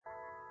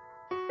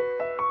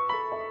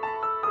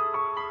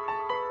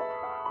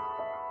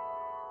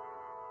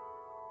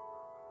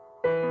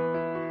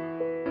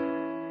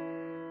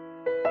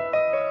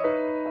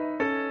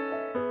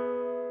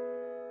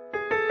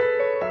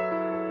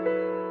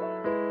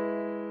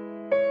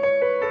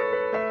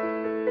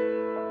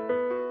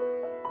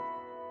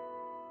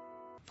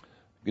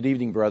Good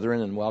evening,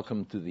 brethren, and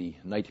welcome to the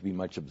night to be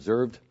much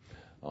observed.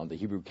 On the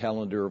Hebrew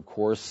calendar, of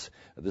course,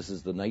 this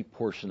is the night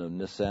portion of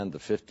Nisan, the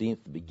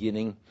 15th, the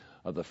beginning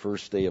of the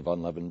first day of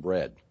unleavened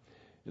bread.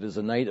 It is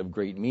a night of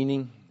great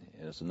meaning,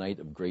 and it's a night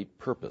of great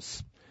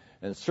purpose.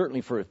 And certainly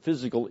for a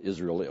physical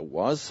Israel it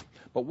was.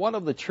 But what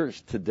of the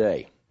church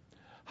today?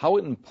 How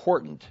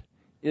important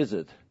is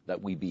it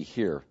that we be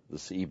here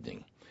this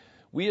evening?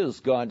 We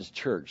as God's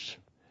church,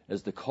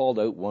 as the called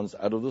out ones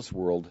out of this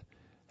world,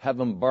 have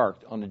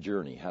embarked on a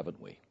journey, haven't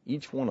we?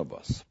 Each one of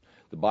us.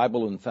 The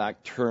Bible, in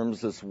fact,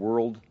 terms this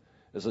world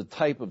as a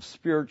type of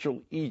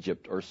spiritual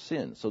Egypt or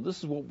sin. So this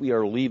is what we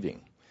are leaving.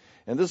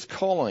 And this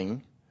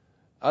calling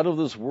out of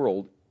this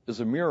world is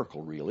a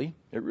miracle, really.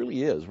 It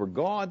really is, where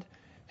God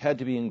had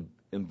to be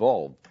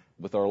involved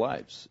with our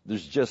lives.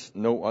 There's just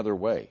no other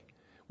way.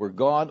 Where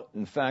God,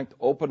 in fact,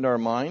 opened our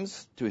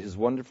minds to his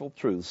wonderful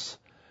truths,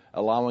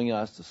 allowing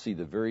us to see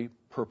the very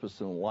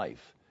purpose in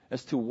life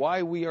as to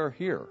why we are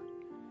here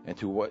and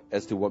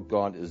as to what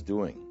God is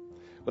doing.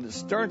 But it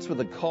starts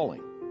with a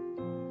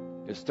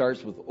calling. It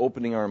starts with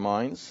opening our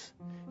minds.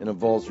 It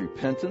involves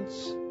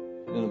repentance.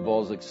 It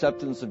involves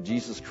acceptance of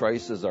Jesus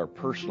Christ as our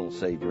personal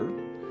Savior.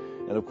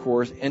 And, of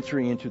course,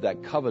 entering into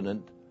that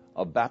covenant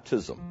of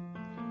baptism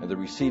and the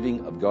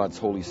receiving of God's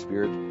Holy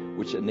Spirit,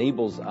 which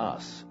enables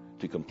us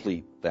to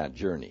complete that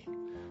journey.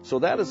 So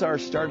that is our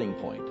starting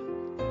point.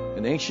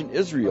 And ancient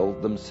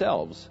Israel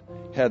themselves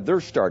had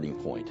their starting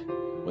point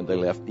when they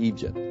left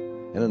Egypt.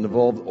 And it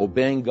involved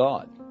obeying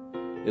God.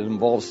 It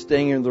involved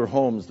staying in their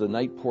homes the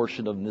night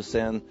portion of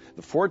Nisan,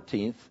 the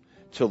 14th,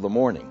 till the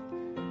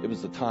morning. It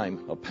was the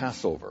time of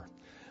Passover.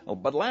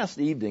 But last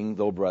evening,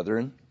 though,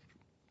 brethren,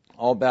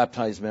 all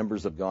baptized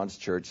members of God's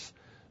church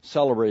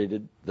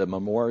celebrated the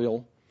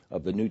memorial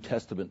of the New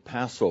Testament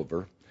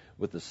Passover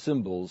with the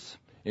symbols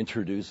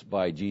introduced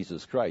by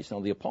Jesus Christ.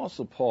 Now, the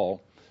Apostle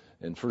Paul,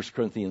 in 1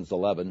 Corinthians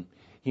 11,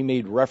 he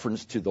made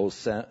reference to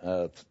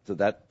to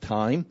that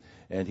time,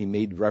 and he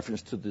made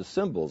reference to the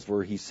symbols,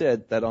 where he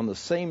said that on the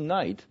same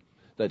night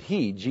that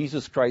he,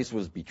 Jesus Christ,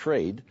 was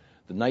betrayed,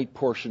 the night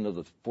portion of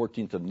the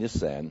 14th of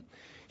Nisan,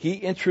 he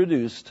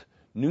introduced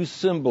new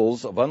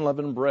symbols of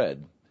unleavened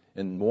bread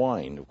and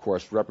wine, of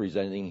course,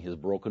 representing his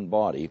broken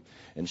body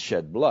and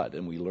shed blood.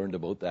 And we learned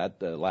about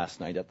that last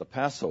night at the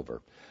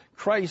Passover.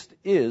 Christ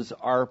is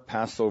our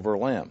Passover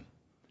lamb.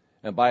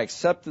 And by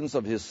acceptance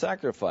of his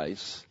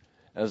sacrifice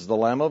as the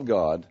Lamb of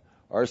God,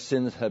 our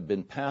sins have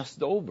been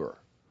passed over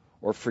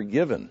or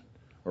forgiven,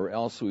 or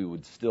else we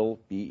would still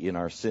be in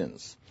our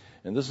sins.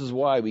 And this is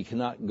why we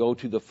cannot go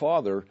to the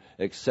Father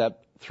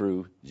except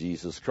through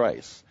Jesus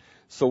Christ.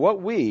 So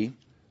what we,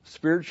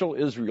 spiritual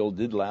Israel,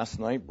 did last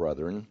night,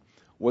 brethren,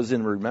 was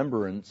in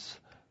remembrance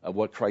of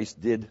what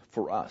Christ did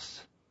for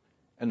us.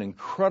 An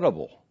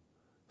incredible,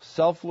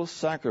 selfless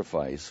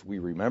sacrifice we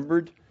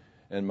remembered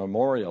and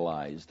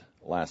memorialized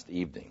last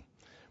evening.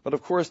 But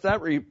of course,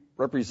 that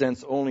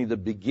represents only the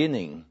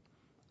beginning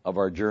of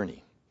our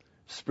journey,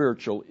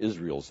 spiritual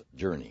Israel's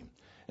journey.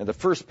 And the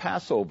first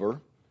Passover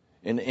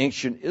in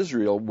ancient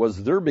Israel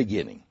was their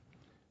beginning.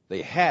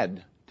 They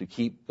had to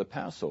keep the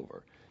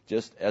Passover,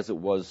 just as it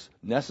was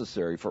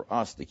necessary for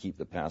us to keep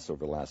the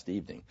Passover last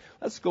evening.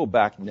 Let's go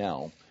back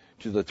now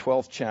to the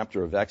 12th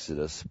chapter of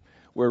Exodus,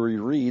 where we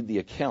read the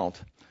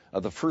account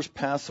of the first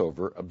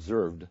Passover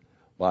observed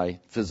by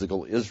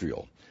physical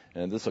Israel.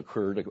 And this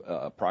occurred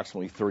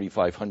approximately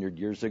 3,500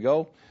 years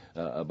ago,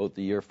 about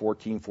the year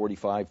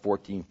 1445,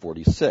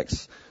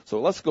 1446.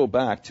 So let's go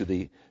back to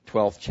the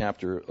 12th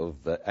chapter of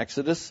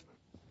Exodus,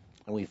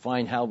 and we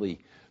find how the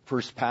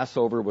first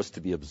Passover was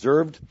to be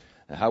observed,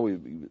 how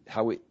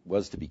it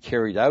was to be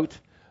carried out.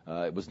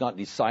 It was not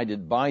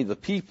decided by the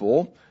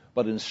people,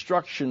 but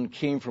instruction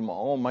came from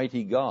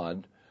Almighty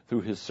God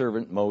through his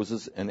servant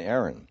Moses and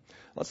Aaron.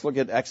 Let's look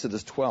at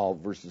Exodus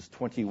 12, verses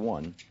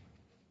 21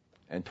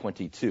 and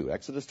 22.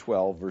 Exodus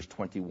 12, verse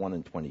 21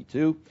 and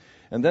 22.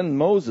 And then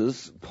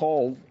Moses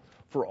called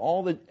for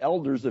all the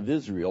elders of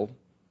Israel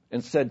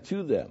and said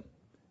to them,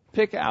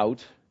 "Pick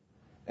out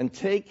and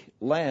take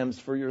lambs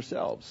for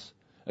yourselves,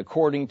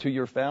 according to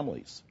your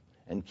families,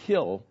 and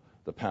kill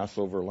the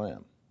Passover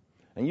lamb.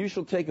 And you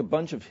shall take a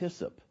bunch of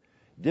hyssop,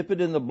 dip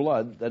it in the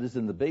blood that is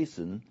in the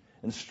basin,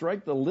 and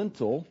strike the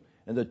lintel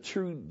and the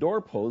two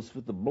doorposts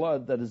with the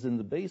blood that is in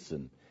the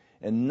basin.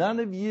 And none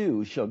of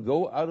you shall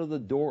go out of the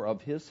door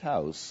of his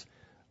house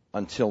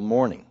until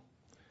morning."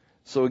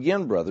 So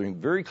again, brethren,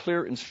 very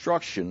clear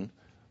instruction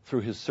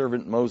through his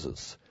servant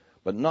Moses.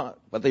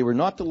 But they were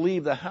not to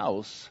leave the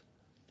house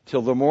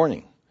till the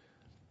morning.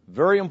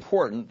 Very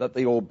important that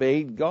they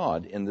obeyed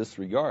God in this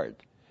regard.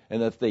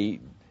 And if they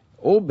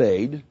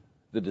obeyed,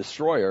 the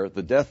destroyer,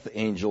 the death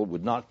angel,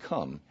 would not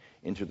come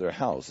into their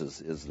house,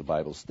 as the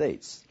Bible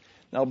states.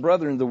 Now,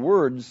 brethren, the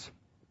words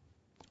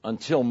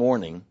until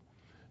morning,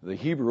 the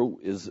Hebrew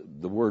is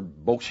the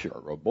word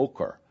bocher or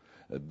boker,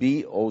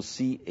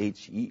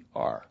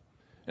 B-O-C-H-E-R.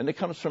 And it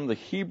comes from the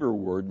Hebrew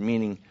word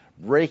meaning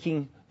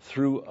breaking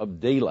through of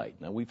daylight.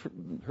 Now, we've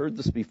heard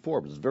this before,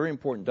 but it's very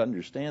important to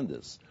understand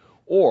this.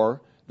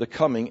 Or the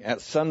coming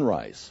at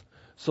sunrise.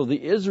 So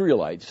the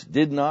Israelites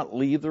did not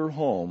leave their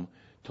home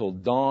till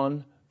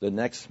dawn the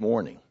next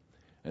morning,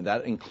 and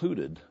that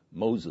included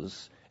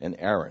Moses and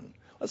Aaron.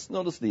 Let's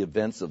notice the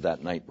events of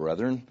that night,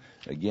 brethren.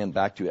 Again,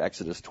 back to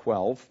Exodus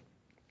 12,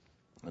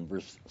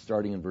 and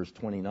starting in verse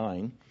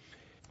 29.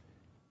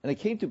 And it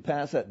came to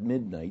pass at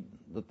midnight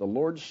that the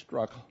Lord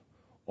struck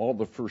all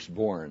the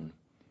firstborn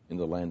in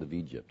the land of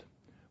Egypt,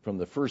 from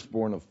the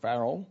firstborn of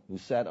Pharaoh, who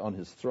sat on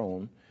his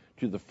throne,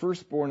 to the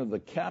firstborn of the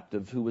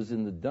captive who was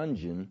in the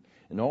dungeon,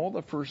 and all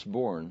the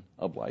firstborn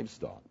of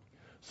livestock.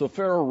 So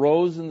Pharaoh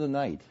rose in the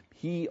night,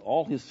 he,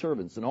 all his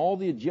servants, and all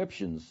the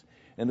Egyptians,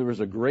 and there was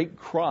a great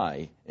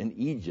cry in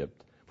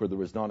Egypt, for there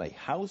was not a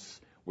house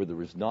where there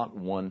was not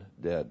one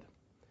dead.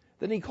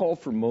 Then he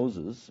called for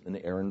Moses and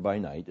Aaron by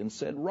night, and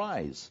said,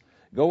 Rise,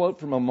 go out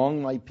from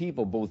among my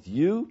people, both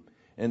you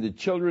and the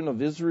children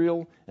of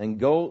Israel, and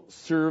go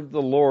serve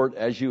the Lord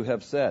as you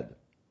have said.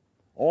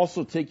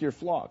 Also take your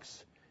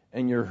flocks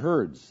and your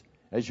herds,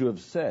 as you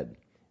have said,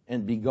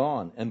 and be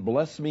gone, and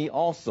bless me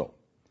also.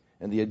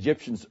 And the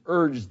Egyptians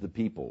urged the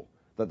people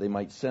that they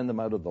might send them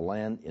out of the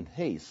land in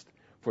haste,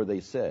 for they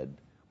said,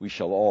 We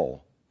shall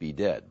all be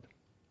dead.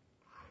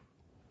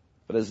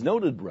 But as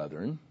noted,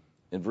 brethren,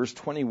 in verse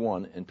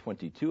 21 and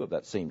 22 of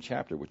that same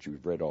chapter, which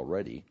we've read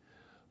already,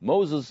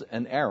 Moses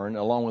and Aaron,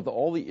 along with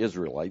all the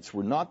Israelites,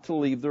 were not to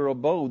leave their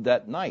abode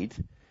that night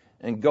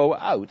and go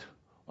out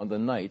on the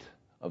night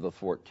of the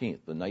 14th,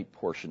 the night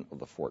portion of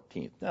the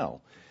 14th.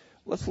 Now,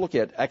 let's look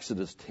at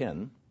Exodus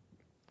 10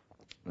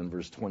 and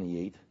verse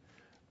 28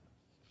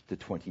 to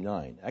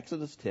 29.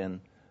 Exodus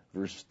 10,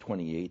 verse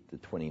 28 to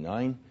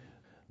 29.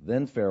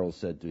 Then Pharaoh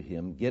said to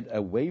him, Get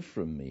away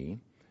from me,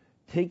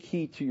 take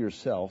heed to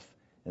yourself,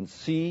 and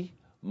see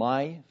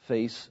my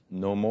face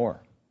no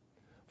more.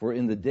 For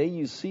in the day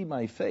you see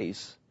my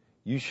face,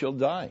 you shall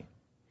die.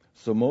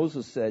 So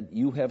Moses said,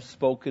 You have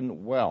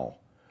spoken well.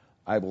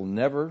 I will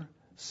never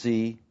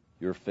see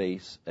your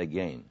face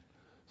again.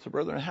 So,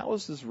 brethren, how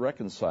is this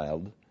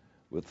reconciled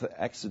with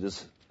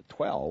Exodus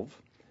 12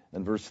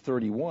 and verse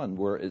 31,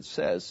 where it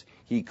says,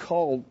 He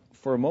called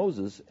for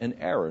Moses and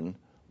Aaron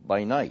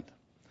by night?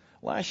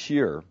 Last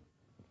year,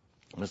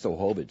 Mr.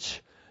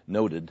 Ohovich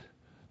noted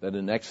that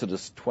in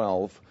Exodus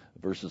 12,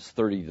 verses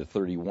 30 to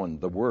 31,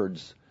 the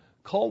words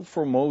called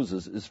for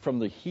Moses is from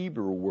the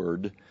Hebrew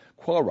word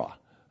Qurah,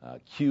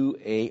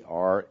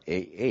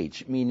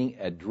 Q-A-R-A-H, meaning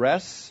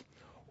address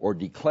or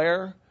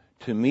declare,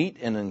 to meet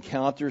and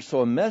encounter.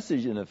 So a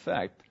message, in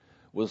effect,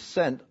 was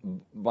sent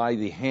by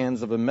the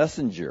hands of a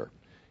messenger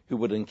who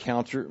would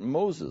encounter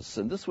Moses.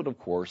 And this would, of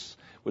course,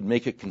 would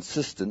make it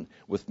consistent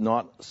with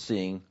not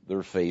seeing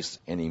their face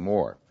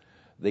anymore.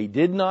 They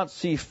did not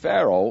see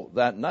Pharaoh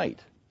that night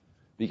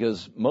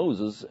because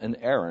Moses and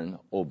Aaron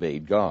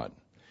obeyed God.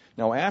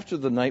 Now, after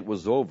the night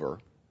was over,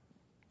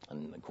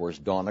 and of course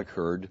dawn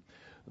occurred,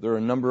 there are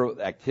a number of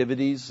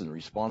activities and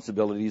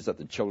responsibilities that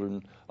the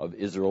children of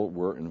Israel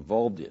were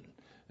involved in.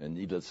 And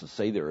needless to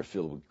say, they were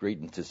filled with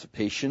great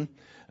anticipation.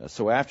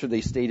 So after they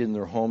stayed in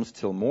their homes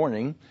till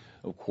morning,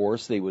 of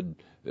course, they would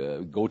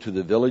go to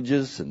the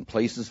villages and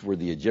places where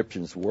the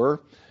Egyptians were,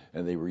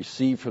 and they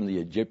received from the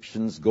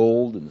Egyptians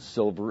gold and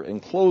silver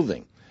and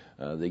clothing.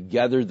 They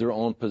gathered their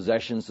own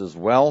possessions as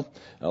well,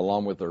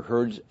 along with their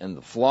herds and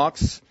the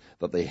flocks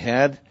that they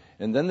had.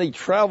 And then they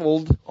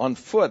traveled on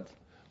foot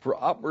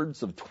for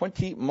upwards of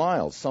 20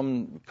 miles.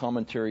 Some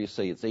commentaries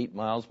say it's 8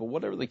 miles, but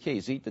whatever the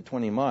case, 8 to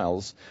 20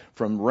 miles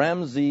from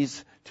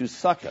Ramses to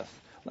Succoth.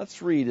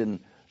 Let's read in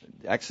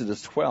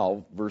Exodus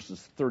 12,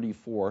 verses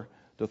 34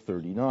 to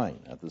 39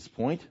 at this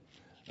point.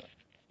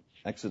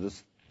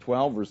 Exodus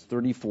 12, verse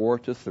 34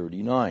 to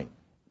 39.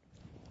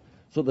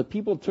 So the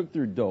people took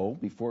their dough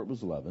before it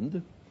was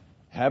leavened,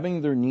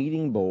 having their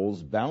kneading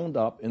bowls bound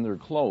up in their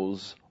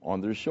clothes on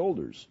their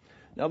shoulders.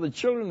 Now the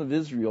children of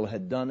Israel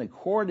had done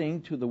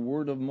according to the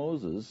word of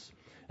Moses,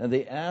 and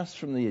they asked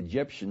from the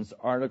Egyptians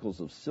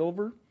articles of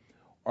silver,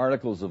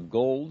 articles of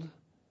gold,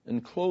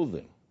 and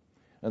clothing.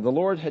 And the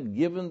Lord had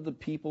given the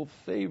people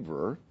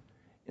favor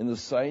in the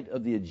sight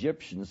of the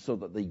Egyptians, so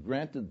that they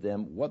granted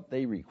them what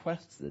they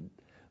requested.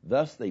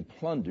 Thus they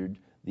plundered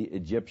the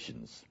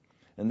Egyptians.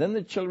 And then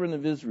the children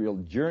of Israel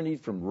journeyed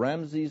from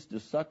Ramses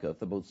to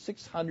Succoth, about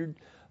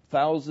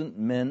 600,000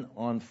 men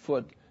on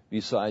foot,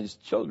 besides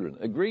children.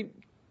 A great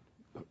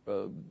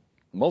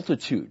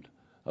multitude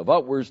of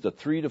upwards to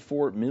 3 to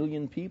 4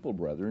 million people,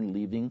 brethren,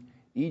 leaving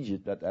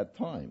Egypt at that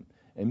time.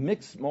 A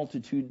mixed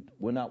multitude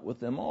went out with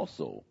them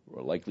also,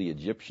 likely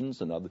Egyptians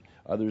and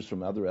others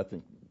from other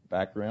ethnic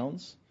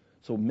backgrounds.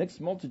 So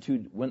mixed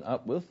multitude went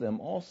up with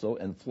them also,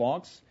 and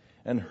flocks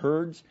and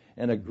herds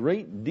and a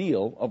great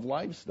deal of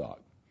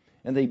livestock.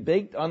 And they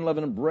baked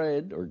unleavened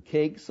bread or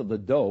cakes of the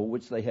dough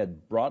which they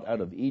had brought out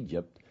of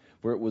Egypt,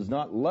 for it was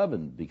not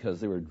leavened, because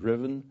they were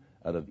driven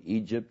out of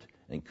Egypt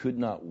and could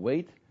not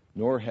wait,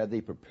 nor had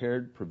they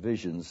prepared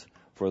provisions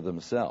for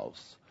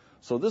themselves.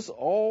 So this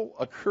all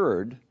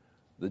occurred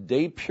the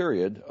day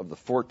period of the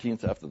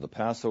 14th after the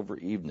Passover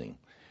evening.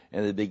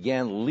 And they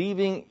began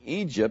leaving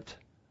Egypt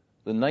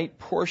the night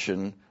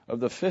portion of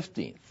the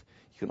 15th.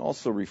 can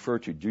also refer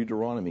to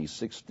Deuteronomy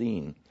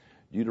 16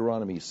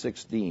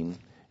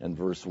 and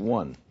verse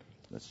 1.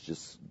 Let's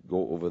just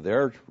go over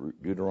there,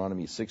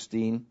 Deuteronomy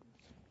 16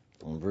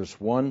 and verse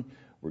 1,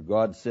 where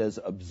God says,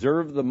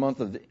 observe the month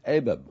of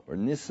Abib, or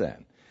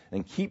Nisan,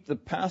 and keep the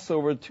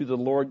Passover to the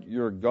Lord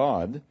your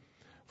God.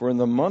 For in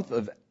the month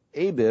of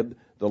Abib,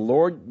 the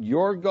Lord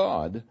your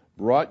God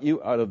brought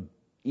you out of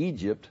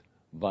Egypt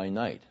by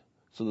night.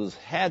 So this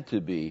had to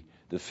be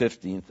the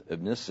 15th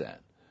of Nisan.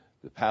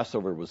 The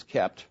Passover was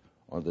kept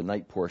on the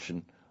night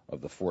portion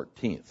of the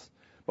 14th.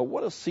 But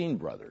what a scene,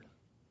 brethren.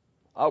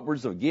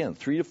 Upwards of, again,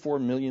 3 to 4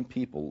 million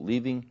people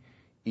leaving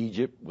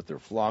Egypt with their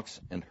flocks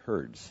and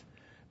herds.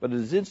 But it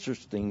is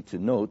interesting to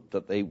note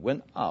that they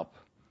went up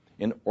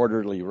in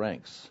orderly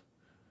ranks.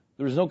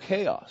 There was no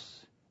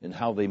chaos in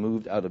how they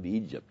moved out of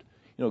Egypt.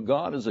 You know,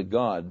 God is a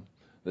God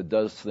that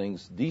does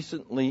things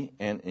decently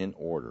and in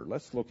order.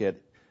 Let's look at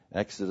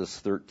Exodus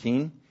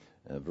 13,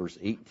 verse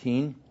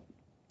 18.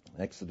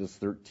 Exodus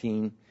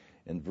 13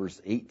 and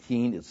verse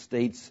 18, it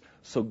states,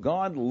 so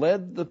God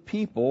led the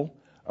people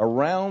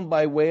around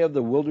by way of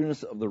the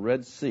wilderness of the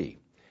Red Sea,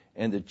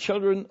 and the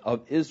children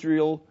of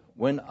Israel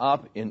went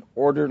up in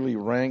orderly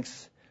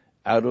ranks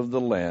out of the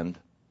land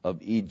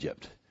of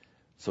Egypt.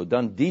 So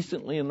done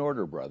decently in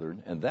order,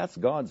 brethren, and that's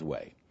God's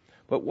way.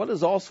 But what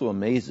is also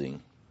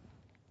amazing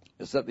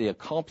is that they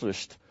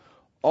accomplished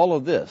all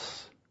of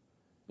this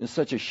in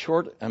such a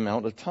short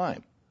amount of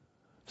time.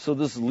 So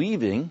this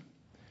leaving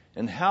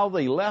and how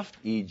they left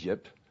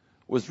Egypt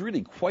was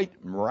really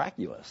quite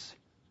miraculous,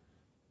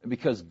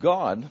 because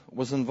God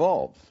was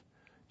involved.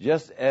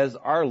 Just as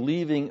our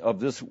leaving of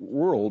this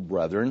world,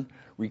 brethren,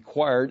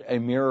 required a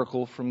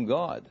miracle from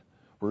God,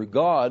 where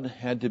God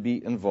had to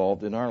be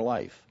involved in our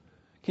life.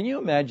 Can you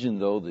imagine,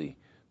 though, the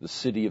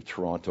city of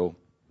Toronto,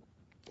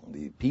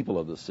 the people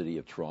of the city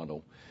of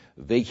Toronto,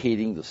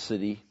 vacating the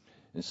city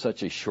in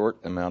such a short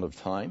amount of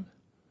time?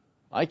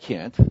 I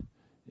can't.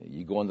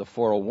 You go on the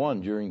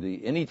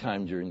 401 any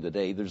time during the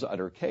day, there's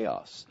utter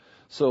chaos.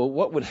 So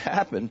what would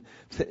happen?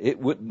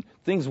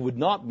 Things would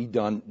not be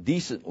done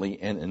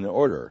decently and in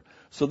order.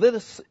 So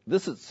this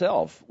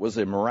itself was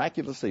a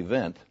miraculous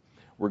event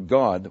where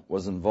God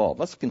was involved.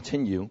 Let's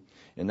continue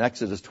in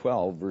Exodus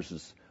 12,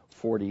 verses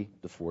 40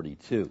 to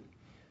 42.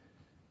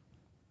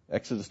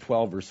 Exodus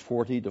 12, verse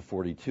 40 to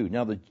 42.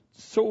 Now the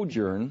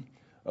sojourn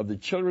of the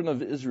children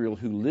of Israel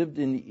who lived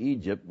in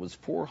Egypt was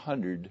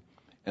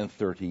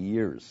 430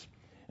 years.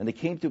 And it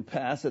came to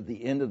pass at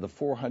the end of the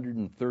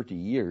 430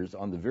 years,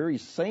 on the very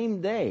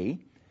same day,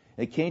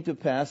 it came to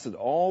pass that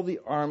all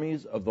the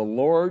armies of the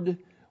Lord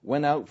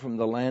went out from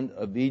the land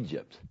of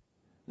Egypt.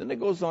 Then it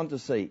goes on to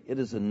say, it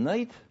is a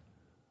night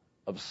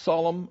of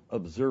solemn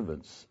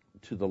observance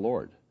to the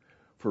Lord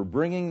for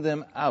bringing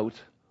them out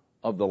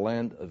of the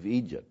land of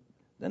Egypt.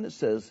 Then it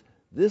says,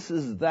 this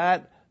is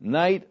that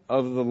night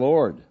of the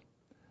Lord,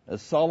 a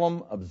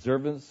solemn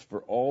observance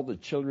for all the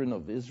children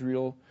of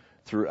Israel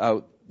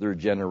throughout their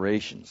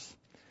generations.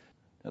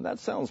 And that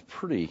sounds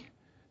pretty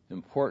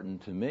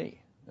important to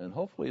me, and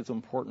hopefully it's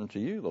important to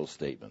you, those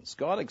statements.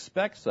 God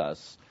expects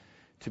us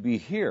to be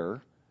here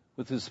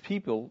with his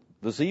people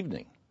this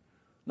evening,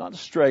 not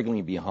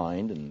straggling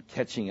behind and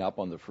catching up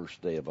on the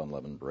first day of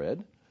unleavened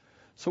bread.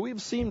 So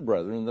we've seen,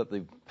 brethren, that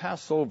the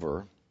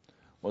Passover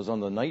was on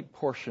the night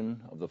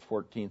portion of the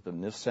 14th of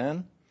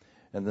Nisan,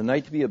 and the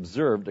night to be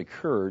observed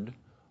occurred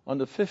on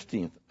the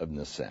 15th of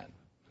Nisan.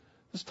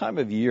 This time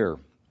of year,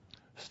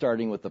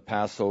 starting with the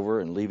Passover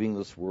and leaving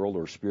this world,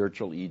 or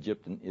spiritual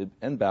Egypt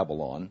and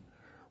Babylon,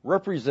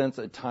 represents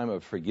a time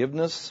of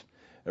forgiveness.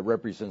 It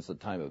represents a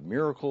time of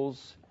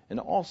miracles and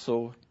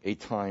also a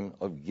time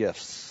of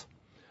gifts.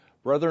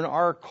 Brethren,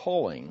 our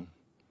calling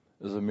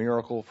is a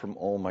miracle from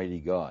Almighty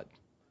God.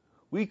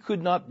 We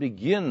could not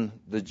begin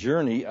the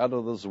journey out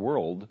of this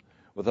world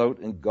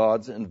without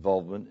God's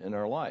involvement in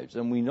our lives.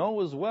 And we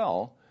know as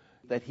well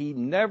that he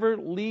never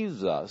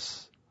leaves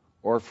us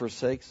or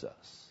forsakes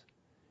us.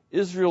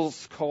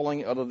 Israel's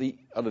calling out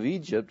of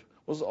Egypt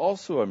was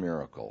also a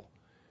miracle,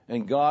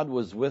 and God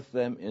was with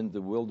them in the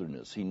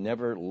wilderness. He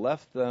never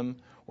left them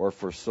or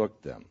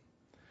forsook them.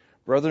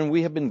 Brethren,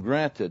 we have been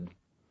granted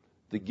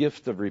the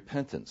gift of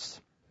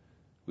repentance.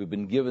 We've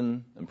been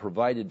given and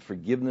provided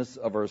forgiveness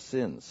of our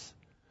sins.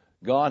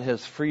 God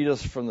has freed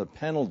us from the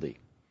penalty.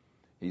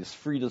 He's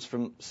freed us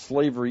from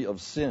slavery of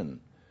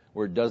sin,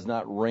 where it does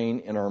not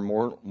reign in our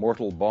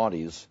mortal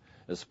bodies,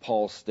 as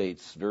Paul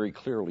states very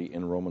clearly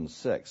in Romans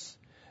 6.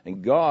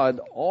 And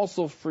God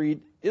also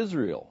freed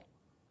Israel,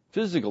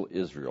 physical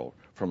Israel,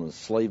 from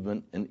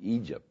enslavement in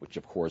Egypt, which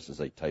of course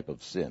is a type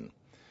of sin.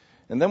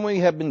 And then we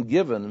have been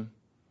given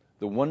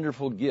the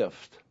wonderful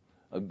gift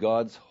of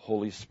God's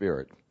Holy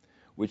Spirit,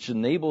 which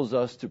enables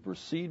us to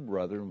proceed,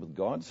 brethren, with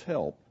God's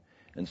help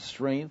and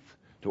strength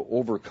to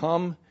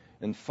overcome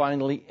and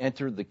finally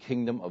enter the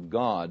kingdom of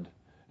God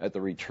at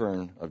the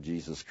return of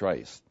Jesus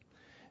Christ.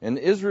 And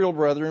Israel,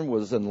 brethren,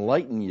 was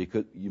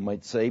enlightened, you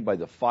might say, by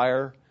the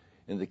fire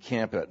in the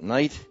camp at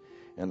night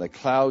and the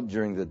cloud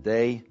during the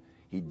day.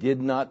 He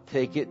did not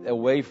take it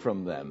away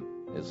from them.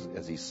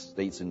 as he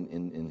states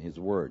in his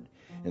word.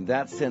 In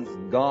that sense,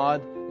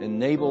 God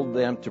enabled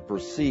them to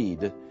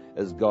proceed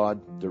as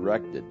God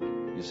directed.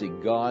 You see,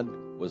 God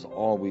was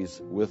always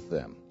with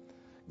them.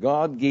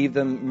 God gave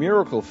them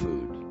miracle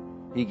food.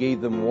 He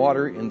gave them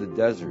water in the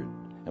desert.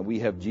 And we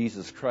have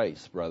Jesus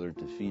Christ, brother,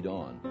 to feed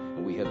on.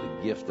 And we have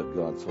the gift of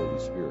God's Holy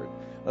Spirit.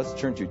 Let's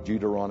turn to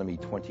Deuteronomy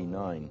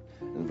 29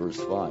 and verse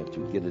 5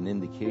 to get an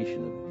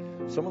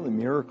indication of some of the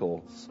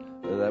miracles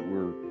that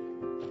were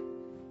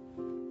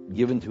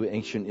given to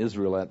ancient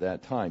Israel at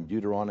that time.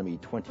 Deuteronomy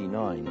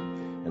 29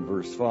 and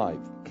verse 5.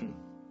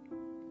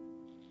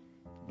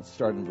 Let's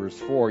start in verse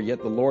 4.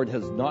 Yet the Lord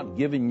has not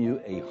given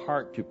you a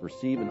heart to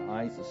perceive and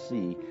eyes to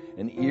see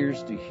and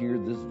ears to hear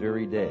this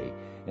very day.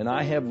 And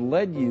I have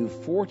led you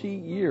 40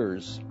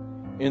 years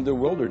in the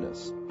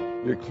wilderness.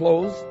 Your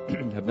clothes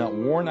have not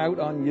worn out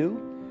on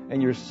you,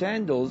 and your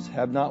sandals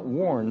have not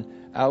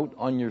worn out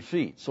on your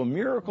feet. So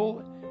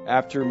miracle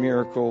after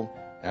miracle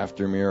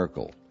after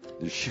miracle.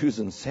 The shoes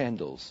and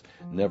sandals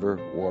never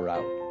wore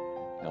out.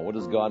 Now what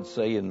does God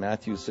say in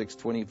Matthew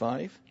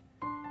 6:25?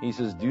 He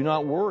says, do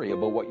not worry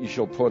about what you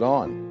shall put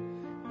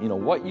on. You know,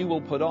 what you will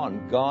put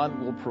on, God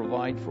will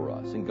provide for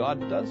us. And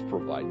God does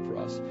provide for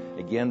us.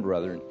 Again,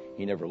 brethren,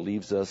 He never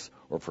leaves us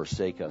or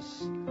forsakes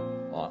us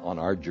on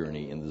our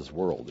journey in this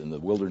world, in the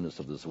wilderness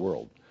of this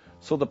world.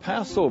 So the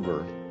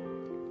Passover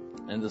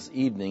and this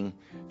evening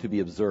to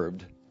be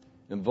observed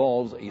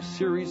involves a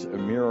series of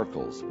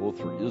miracles, both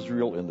for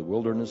Israel in the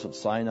wilderness of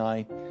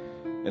Sinai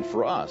and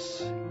for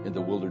us in the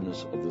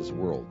wilderness of this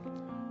world.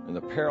 And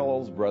the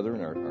parallels,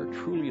 brethren, are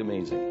truly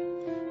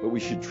amazing. But we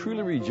should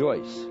truly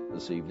rejoice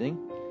this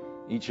evening,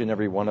 each and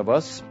every one of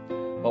us.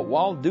 But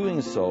while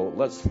doing so,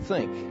 let's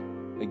think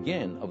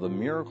again of the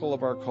miracle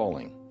of our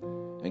calling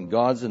and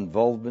God's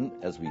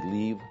involvement as we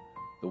leave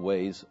the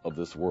ways of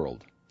this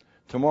world.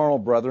 Tomorrow,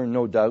 brethren,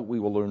 no doubt we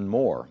will learn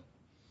more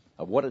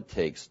of what it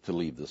takes to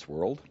leave this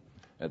world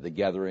at the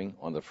gathering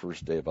on the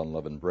first day of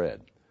unleavened bread.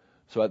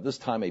 So at this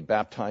time, a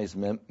baptized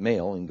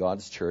male in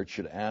God's church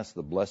should ask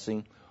the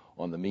blessing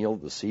on the meal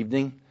this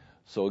evening.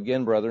 So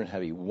again, brethren,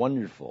 have a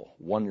wonderful,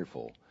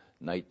 wonderful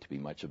night to be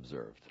much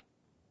observed.